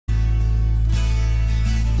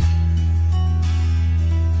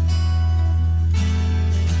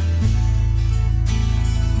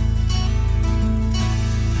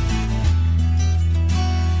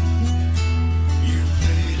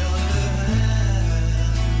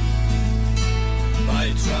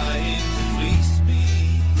trying to fleece me.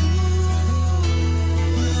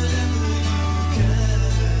 Whatever you can.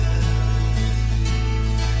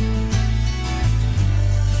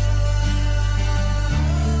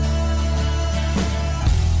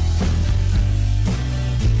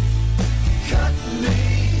 Cut me,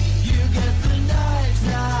 you get the knives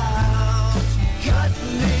out. Cut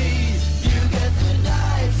me, you get the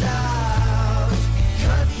knives out.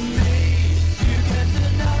 Cut me, you get the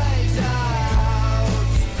knives out.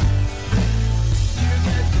 You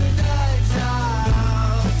get the knives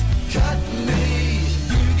out. Cut me,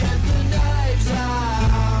 you get the knives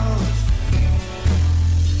out.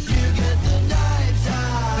 You get the knives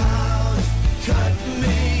out. Cut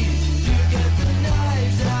me, you get the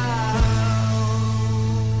knives out.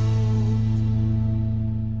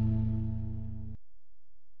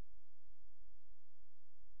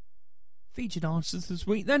 Featured artist this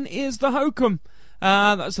week then is the Hokum.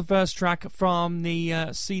 That's the first track from the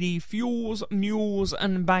CD Fuels, Mules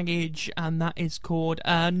and Baggage, and that is called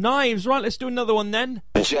Knives. Right, let's do another one then.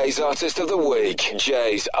 Jay's Artist of the Week.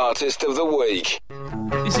 Jay's Artist of the Week.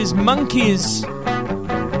 This is Monkeys.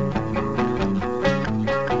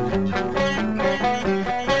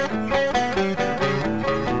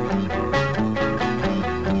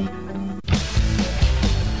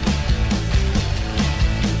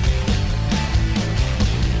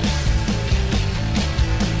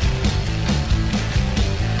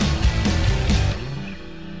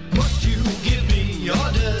 Must you give me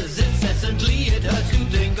orders incessantly? It hurts to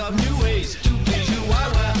think of new ways to please you. I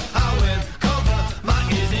wear, I will cover my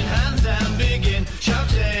ears in hands and begin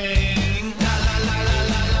shouting. La la la la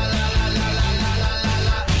la la la la la la la la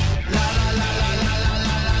la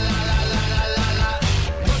la la la.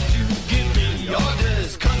 Must you give me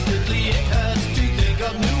orders constantly? It hurts to think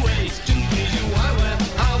of new ways to please you. I will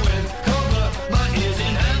cover my ears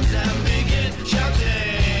in hands and begin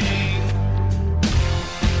shouting.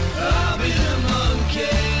 I'll be the monkey.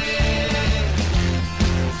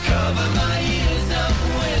 Cover my ears up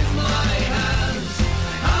with my hands.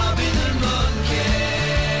 I'll be the monkey.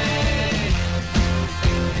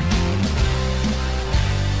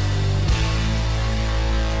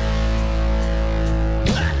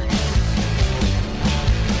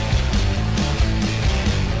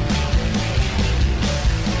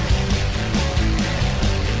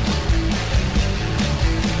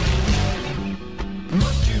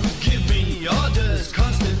 Must you give me orders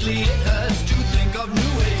constantly? It hurts to think of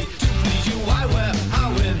new ways to please you. I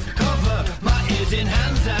will cover my ears in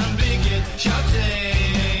hands and begin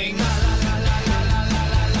shouting. La la la la la la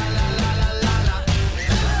la la la la la.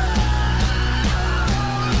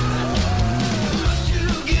 Must you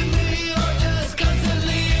give me orders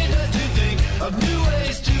constantly? It hurts to think of new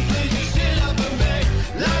ways to please you. Sit up and beg,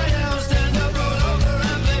 lie down, stand up, roll over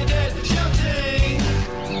and play dead, shouting.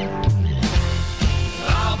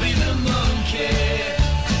 I'll be the monkey.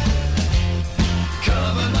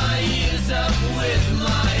 Cover my ears up with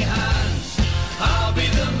my hands. I'll be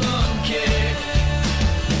the monkey.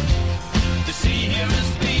 To see, hear and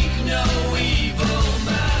speak no evil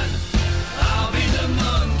man. I'll be the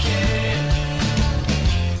monkey.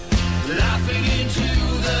 Laughing into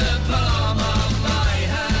the palm of my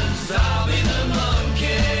hands. I'll be the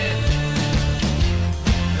monkey.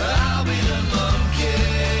 I'll be the monkey.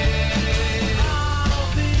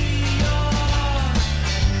 I'll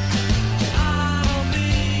be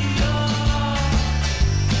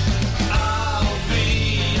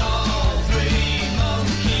all three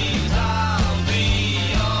monkeys. I'll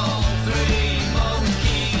be all three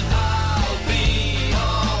monkeys. I'll be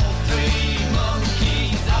all three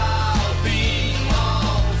monkeys. I'll be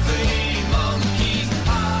all three monkeys.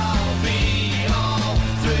 I'll be all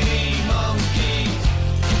three monkeys.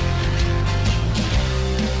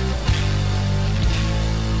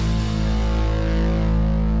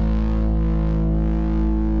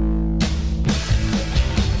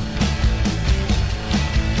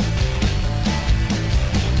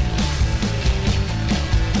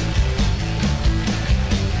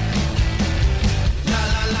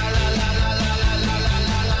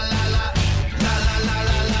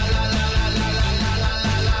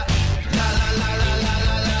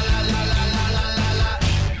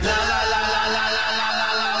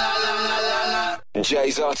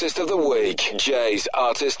 Jay's Artist of the Week. Jay's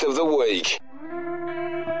Artist of the Week.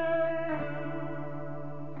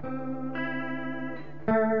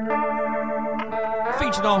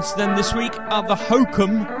 Featured artist then this week are the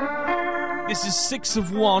Hokum. This is 6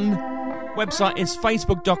 of 1. Website is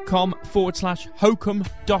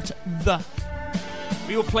facebook.com/hokum.the.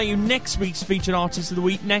 We will play you next week's featured artist of the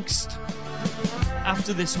week next.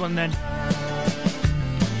 After this one then.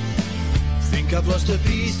 Think I've lost a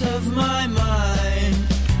piece of my mind.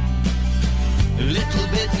 A little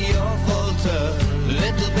bit your fault, a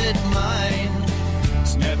little bit mine.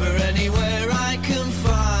 It's never anywhere I can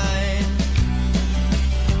find.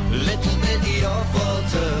 A little bit your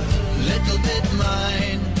fault, a little bit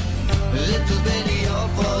mine. A little bit your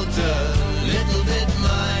fault, a little bit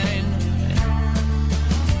mine.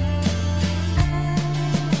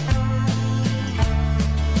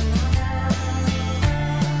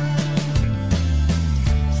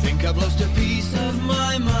 Think I've lost a piece of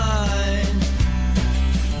my mind.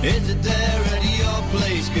 Is it there at your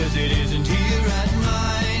place? 'Cause it isn't here at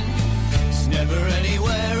mine. It's never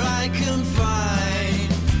anywhere I can find.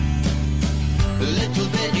 A little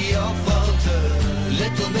bit your fault, a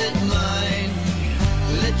little bit mine.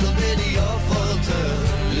 A little bit your fault, a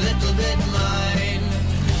little bit mine.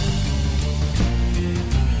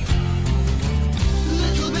 A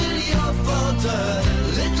little bit your fault, a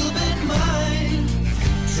little bit mine.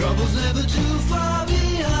 Trouble's never too far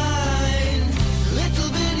behind. Little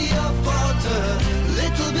bit your fault, a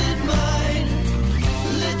little bit mine.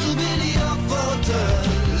 Little bit your fault, a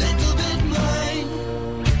little bit mine.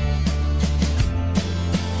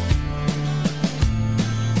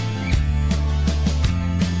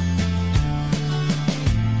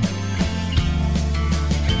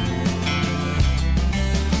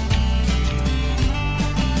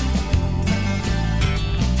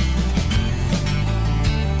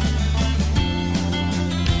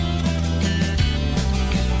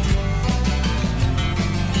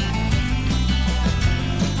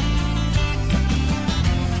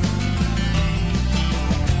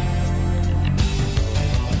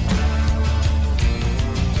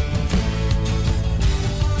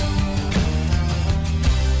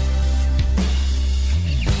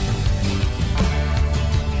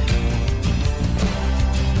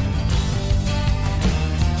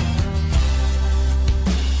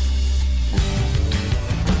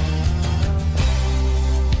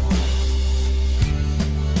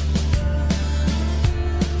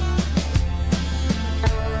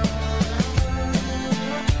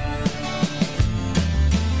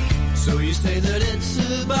 So you say that it's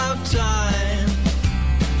about time.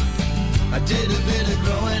 I did a bit of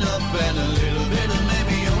growing up and a little bit of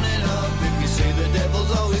maybe owning up. If you say the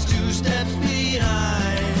devil's always 2 steps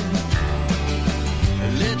behind. A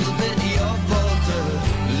little bit your fault, a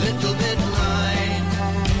little bit mine.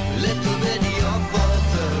 A little bit your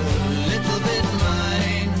fault, a little bit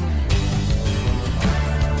mine.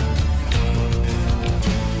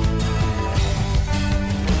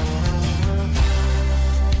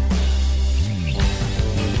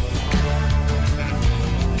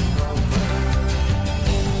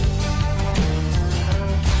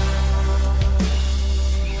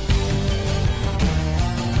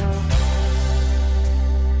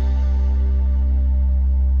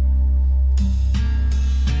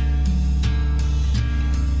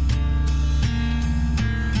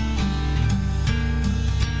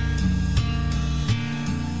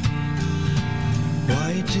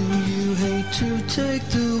 Why do you hate to take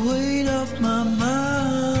the weight off my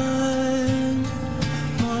mind,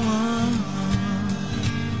 Mama?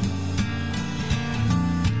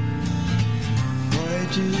 Why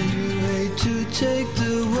do you hate to take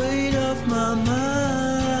the weight off my mind,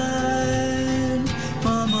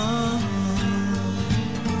 Mama?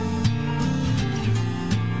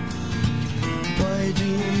 Why do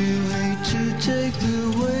you hate to take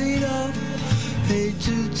the weight off? Hate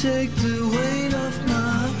to take the weight off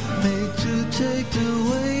my, hate to take the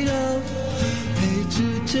weight off, hate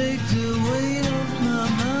to take the weight off my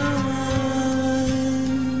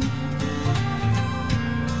mind,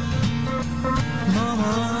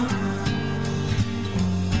 Mama.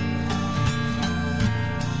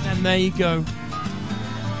 And there you go.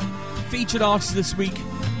 Featured artist this week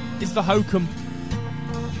is the Hokum.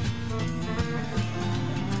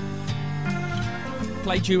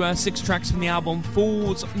 Played you 6 tracks from the album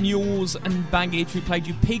Fools, Mules and Baggage. We played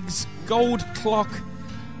you Pigs, Gold Clock,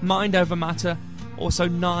 Mind Over Matter, also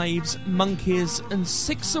Knives, Monkeys and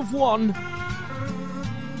 6 of 1.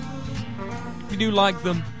 If you do like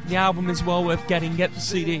them, the album is well worth getting. Get the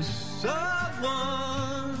CD.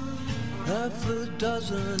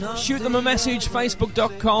 Shoot them a message,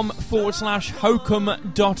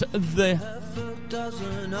 facebook.com/hokum.the.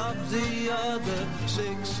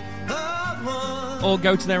 Or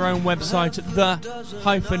go to their own website,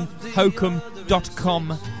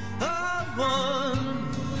 the-hokum.com.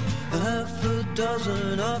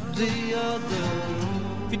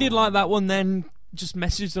 If you did like that one, then just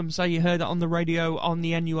message them, say you heard it on the radio on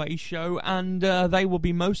the NUA show, and they will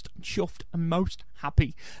be most chuffed and most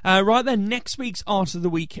happy. Right then, next week's Art of the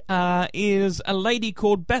Week is a lady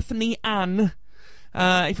called Bethany Ann.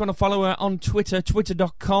 If you want to follow her on Twitter,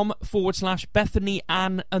 twitter.com/Bethany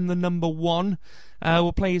Ann and the number 1.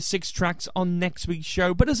 We'll play 6 tracks on next week's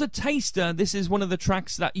show. But as a taster, this is one of the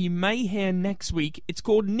tracks that you may hear next week. It's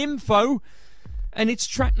called Nympho, and it's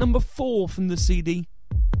track number 4 from the CD.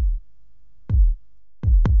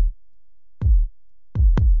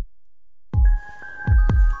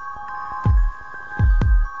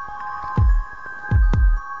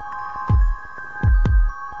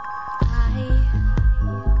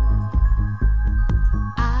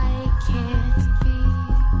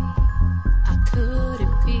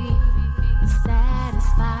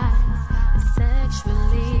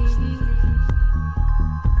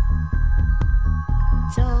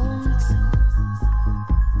 Don't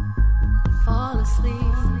fall asleep.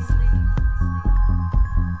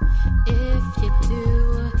 If you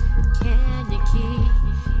do, can you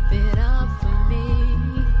keep it up for me?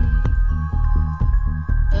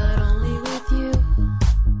 But only with you.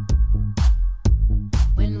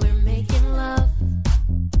 When we're making love,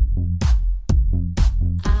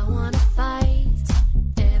 I wanna fight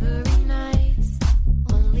every night.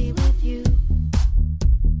 Only with you.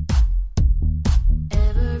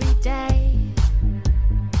 Every day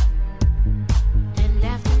and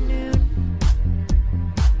afternoon,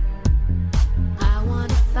 I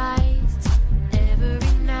wanna fight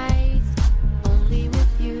every night, only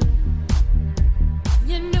with you.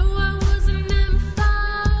 You knew I was an nympho.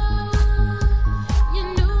 You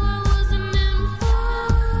knew I was an nympho.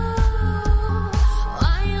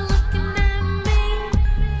 Why you looking at me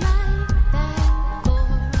like that,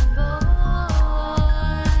 boy?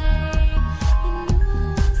 You knew I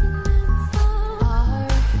was an nympho. Are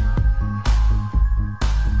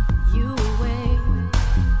you awake?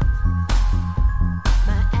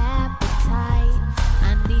 My appetite, I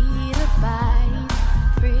need a bite.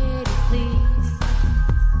 Pretty please.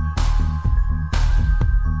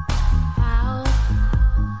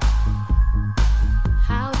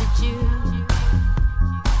 How did you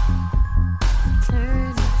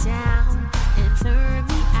turn me down and turn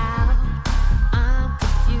me out? I'm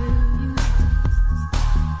confused,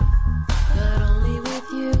 but only with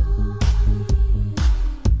you.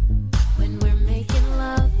 When we're making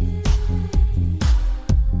love,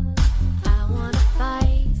 I wanna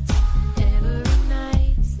fight every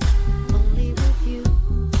night, only with you.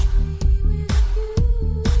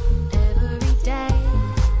 Every day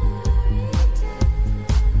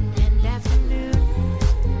and afternoon,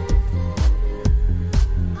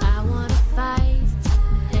 I wanna fight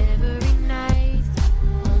every night,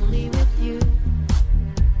 only with you.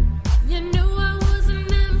 You knew I was an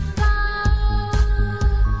nympho.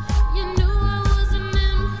 You knew I was an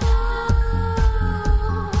nympho.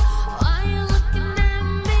 Why you looking at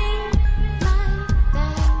me like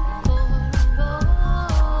that, boy?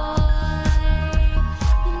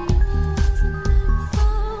 You knew I was an nympho.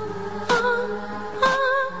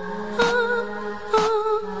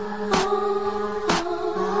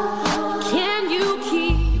 Can you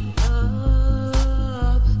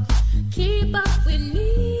keep up with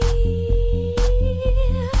me?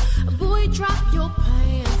 Boy, drop your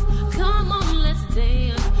pants. Come on, let's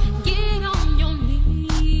dance. Get on your knees.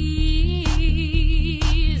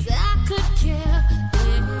 I could care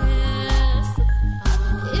less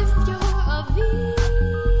if you're a V.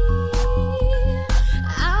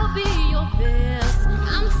 I'll be your best.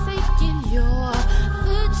 I'm taking your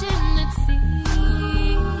virginity.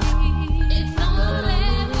 It's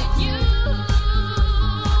only with you.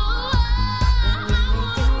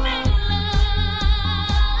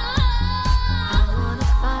 I wanna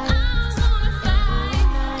fight every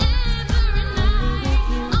night, only with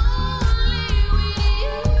you.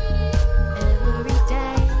 Every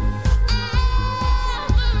day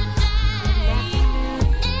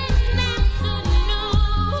and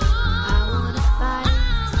afternoon, I wanna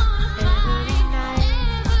fight every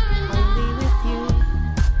night, only with you.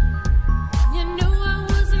 You knew I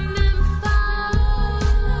was an nympho.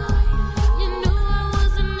 You knew I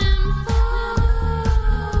was an nympho.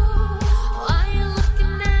 Why you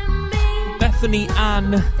looking at me? Bethany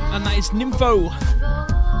Ann, and that is Nympho.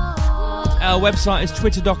 Our website is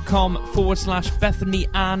twitter.com/Bethany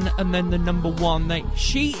Ann and then the number 1.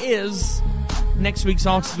 She is next week's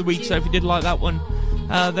Art of the Week, so if you did like that one.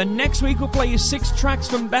 Then next week we'll play you 6 tracks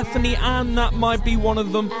from Bethany Ann. That might be one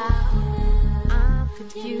of them. I'm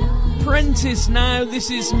confused. Prentice now, this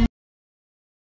is